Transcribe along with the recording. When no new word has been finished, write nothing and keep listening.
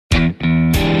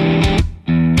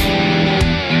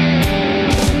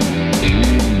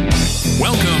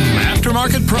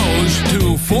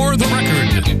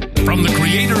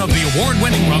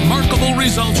Remarkable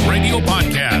Results Radio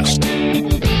Podcast.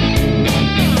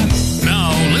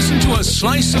 Now, listen to a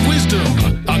slice of wisdom,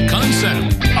 a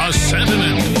concept, a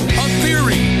sentiment, a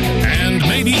theory, and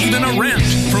maybe even a rant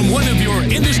from one of your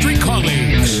industry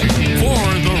colleagues. For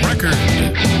the record.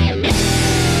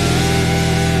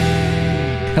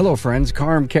 Hello, friends.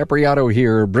 Carm Capriato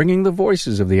here, bringing the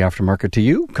voices of the aftermarket to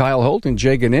you. Kyle Holt and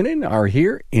Jay Ganinin are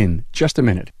here in just a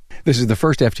minute. This is the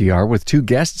first FTR with two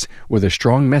guests with a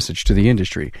strong message to the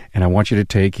industry, and I want you to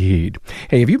take heed.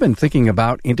 Hey, have you been thinking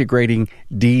about integrating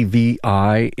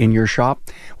DVI in your shop?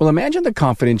 Well, imagine the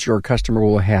confidence your customer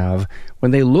will have when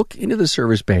they look into the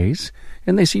service bays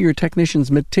and they see your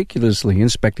technicians meticulously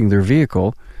inspecting their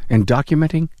vehicle and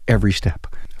documenting every step.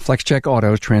 FlexCheck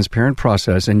Auto's transparent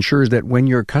process ensures that when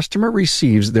your customer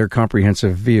receives their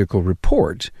comprehensive vehicle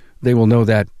report, they will know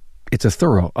that it's a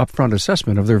thorough, upfront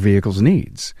assessment of their vehicle's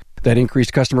needs. That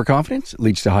increased customer confidence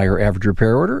leads to higher average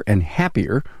repair order and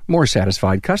happier, more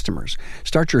satisfied customers.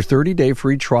 Start your 30-day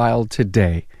free trial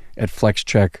today at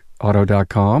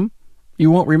FlexCheckAuto.com. You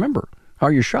won't remember how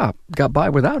your shop got by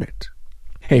without it.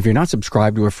 Hey, if you're not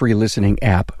subscribed to a free listening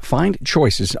app, find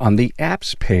choices on the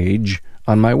apps page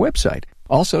on my website.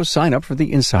 Also, sign up for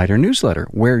the Insider newsletter,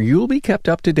 where you'll be kept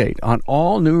up to date on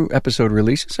all new episode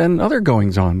releases and other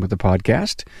goings-on with the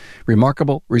podcast.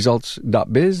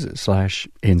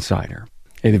 RemarkableResults.biz/insider.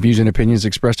 Hey, the views and opinions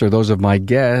expressed are those of my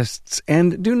guests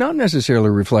and do not necessarily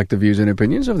reflect the views and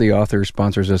opinions of the authors,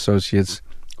 sponsors, associates,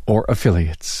 or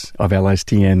affiliates of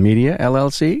LSTN Media,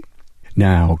 LLC.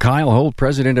 Now, Kyle Holt,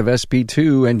 president of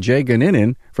SP2, and Jay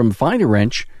Ganinin from Find a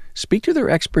Wrench speak to their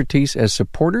expertise as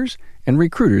supporters and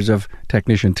recruiters of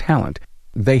technician talent.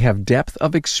 They have depth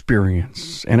of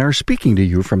experience and are speaking to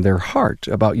you from their heart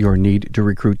about your need to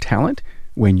recruit talent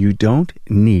when you don't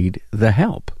need the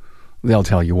help. They'll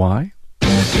tell you why.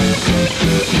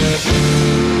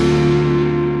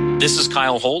 This is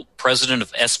Kyle Holt, president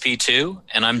of SP2,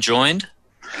 and I'm joined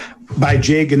by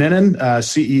Jay Ganinin,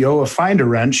 CEO of Find a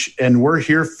Wrench, and we're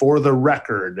here for the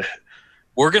record.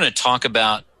 We're going to talk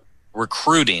about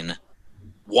recruiting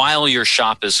while your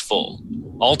shop is full.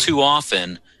 All too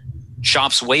often,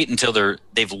 shops wait until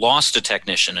they've lost a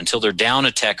technician, until they're down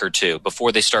a tech or two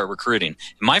before they start recruiting.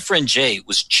 My friend Jay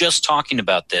was just talking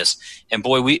about this, and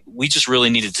boy, we just really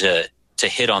needed to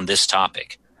hit on this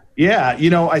topic. Yeah,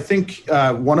 I think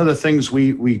one of the things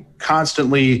we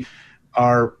constantly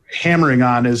are hammering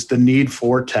on is the need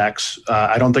for techs.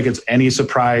 I don't think it's any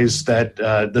surprise that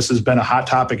this has been a hot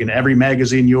topic in every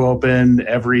magazine you open,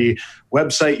 every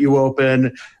website you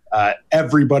open.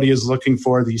 Everybody is looking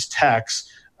for these techs.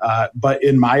 But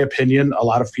in my opinion, a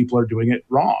lot of people are doing it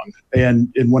wrong.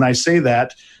 And when I say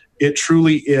that, it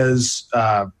truly is,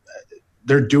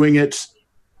 they're doing it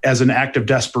as an act of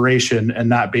desperation and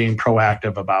not being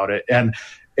proactive about it. And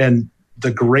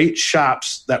the great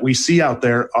shops that we see out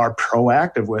there are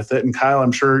proactive with it. And Kyle,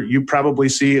 I'm sure you probably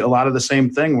see a lot of the same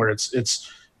thing where it's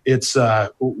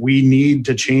we need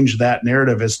to change that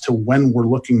narrative as to when we're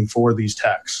looking for these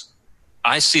techs.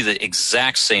 I see the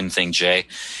exact same thing, Jay.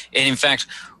 And in fact,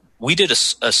 we did a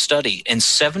study, and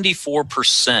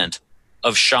 74%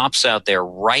 of shops out there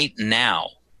right now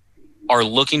are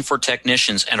looking for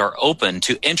technicians and are open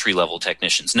to entry-level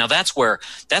technicians. Now, that's where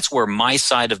my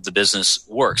side of the business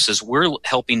works, is we're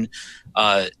helping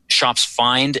shops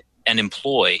find and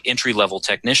employ entry-level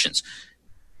technicians.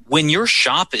 When your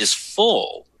shop is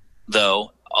full,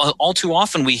 though, all too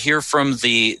often we hear from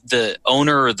the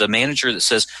owner or the manager that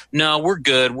says, "No, we're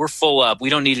good. We're full up. We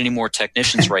don't need any more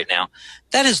technicians right now."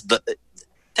 That's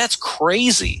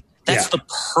crazy. That's the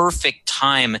perfect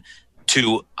time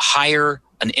to hire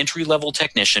an entry-level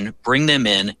technician, bring them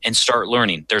in, and start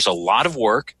learning. There's a lot of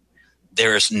work.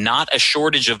 There's not a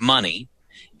shortage of money.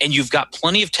 And you've got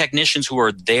plenty of technicians who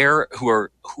are there, who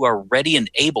are ready and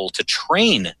able to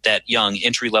train that young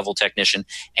entry-level technician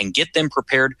and get them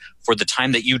prepared for the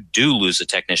time that you do lose a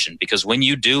technician. Because when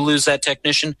you do lose that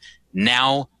technician,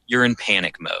 now you're in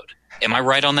panic mode. Am I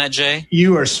right on that, Jay?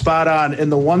 You are spot on.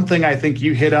 And the one thing I think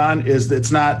you hit on is that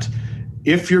it's not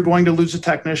if you're going to lose a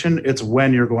technician, it's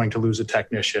when you're going to lose a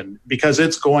technician, because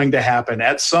it's going to happen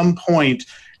at some point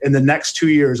in the next 2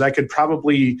 years. I could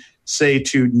probably say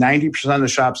to 90% of the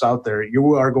shops out there,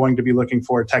 you are going to be looking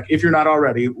for a tech, if you're not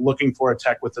already looking for a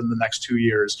tech within the next 2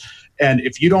 years. And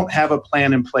if you don't have a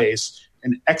plan in place,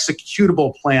 an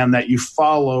executable plan that you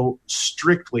follow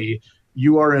strictly,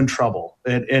 you are in trouble.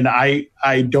 And I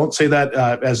don't say that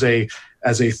as a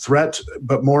threat,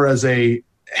 but more as a,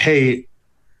 hey,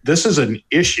 this is an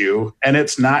issue and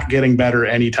it's not getting better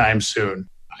anytime soon.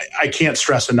 I can't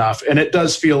stress enough. And it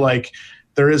does feel like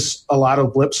there is a lot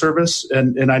of lip service,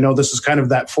 and I know this is kind of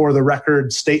that for the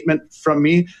record statement from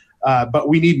me, but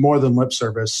we need more than lip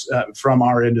service from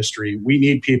our industry. We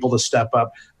need people to step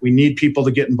up. We need people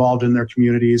to get involved in their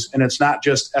communities, and it's not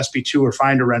just SB2 or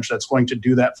Find a Wrench that's going to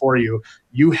do that for you.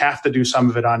 You have to do some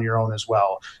of it on your own as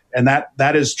well, and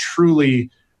that is truly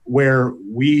where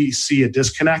we see a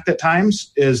disconnect at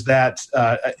times, is that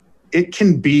it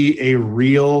can be a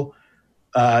real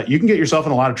you can get yourself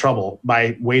in a lot of trouble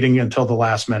by waiting until the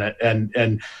last minute,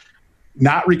 and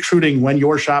not recruiting when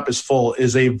your shop is full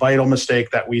is a vital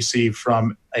mistake that we see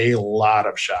from a lot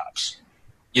of shops.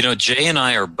 You know, Jay and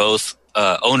I are both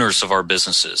owners of our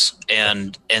businesses,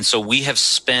 and so we have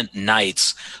spent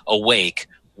nights awake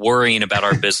worrying about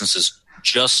our businesses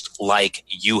just like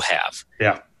you have.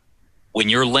 Yeah. When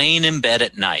you're laying in bed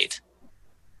at night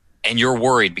and you're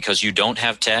worried because you don't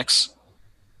have techs,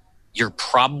 you're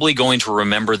probably going to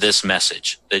remember this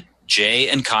message that Jay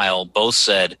and Kyle both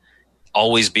said,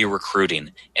 always be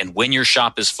recruiting. And when your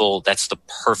shop is full, that's the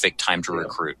perfect time to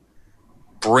recruit.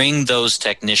 Bring those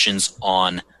technicians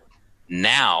on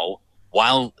now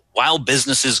while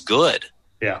business is good.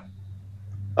 Yeah.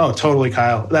 Oh, totally,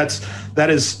 Kyle. That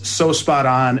is so spot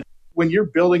on. When you're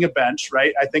building a bench,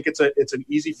 right? I think it's an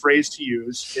easy phrase to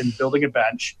use in building a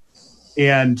bench.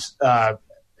 And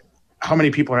how many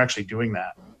people are actually doing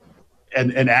that?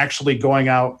 And actually going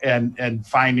out and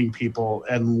finding people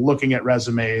and looking at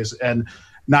resumes, and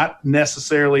not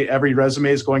necessarily every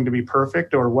resume is going to be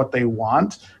perfect or what they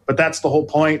want, but that's the whole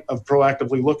point of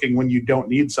proactively looking when you don't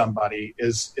need somebody,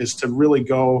 is to really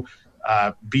go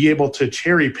be able to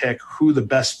cherry pick who the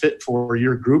best fit for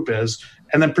your group is,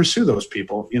 and then pursue those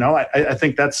people. You know, I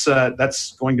think that's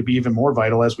going to be even more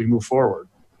vital as we move forward.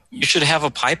 You should have a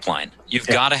pipeline. You've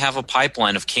got to have a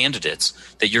pipeline of candidates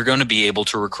that you're going to be able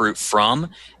to recruit from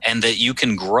and that you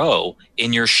can grow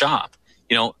in your shop.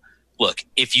 You know, look,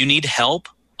 if you need help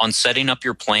on setting up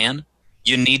your plan,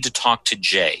 you need to talk to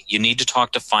Jay. You need to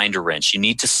talk to Find a Wrench. You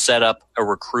need to set up a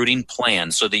recruiting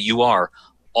plan so that you are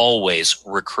always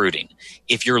recruiting.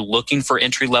 If you're looking for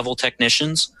entry-level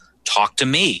technicians, talk to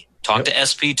me. Talk to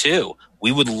SP2.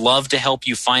 We would love to help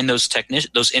you find those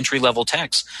entry-level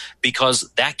techs,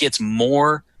 because that gets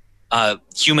more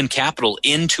human capital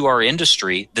into our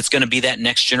industry that's going to be that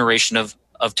next generation of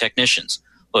technicians.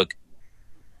 Look,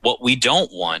 what we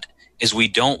don't want is we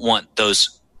don't want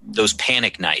those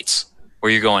panic nights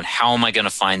where you're going, how am I going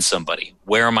to find somebody?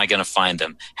 Where am I going to find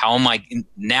them? How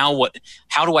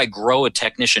do I grow a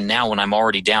technician now when I'm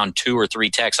already down 2 or 3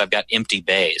 techs? I've got empty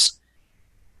bays.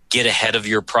 Get ahead of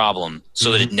your problem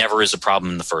so that it never is a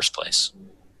problem in the first place.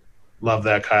 Love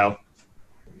that, Kyle.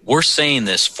 We're saying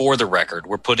this for the record.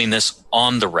 We're putting this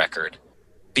on the record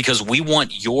because we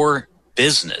want your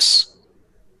business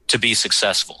to be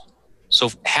successful.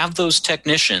 So have those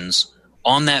technicians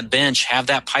on that bench, have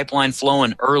that pipeline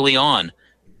flowing early on.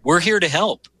 We're here to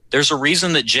help. There's a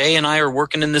reason that Jay and I are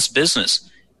working in this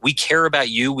business. We care about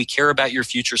you. We care about your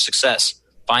future success.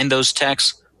 Find those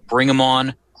techs, bring them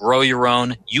on, grow your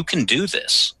own. You can do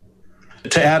this.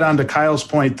 To add on to Kyle's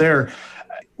point there,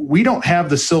 we don't have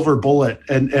the silver bullet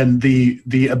and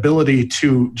the ability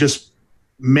to just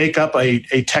make up a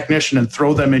technician and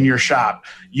throw them in your shop.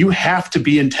 You have to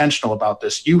be intentional about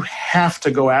this. You have to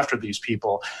go after these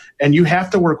people, and you have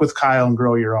to work with Kyle and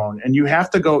grow your own. And you have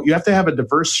to have a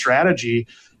diverse strategy.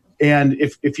 And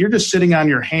if you're just sitting on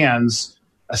your hands,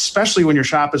 especially when your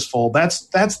shop is full, that's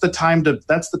the time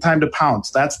to pounce.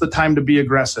 That's the time to be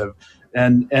aggressive.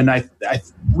 And I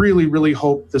really, really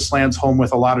hope this lands home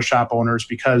with a lot of shop owners,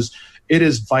 because it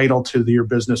is vital to your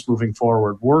business moving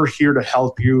forward. We're here to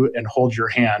help you and hold your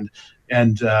hand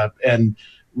and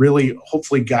really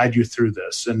hopefully guide you through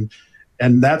this. And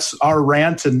that's our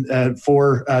rant. And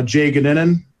for Jay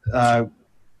Ganinin.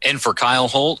 And for Kyle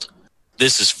Holt,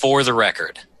 this is For the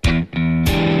Record.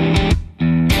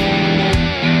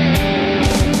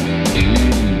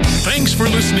 Thanks for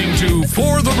listening to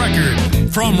For the Record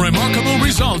from Remarkable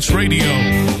Results Radio.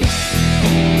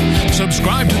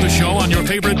 Subscribe to the show on your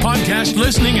favorite podcast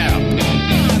listening app.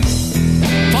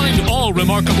 Find all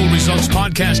Remarkable Results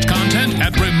podcast content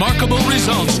at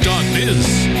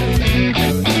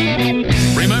remarkableresults.biz.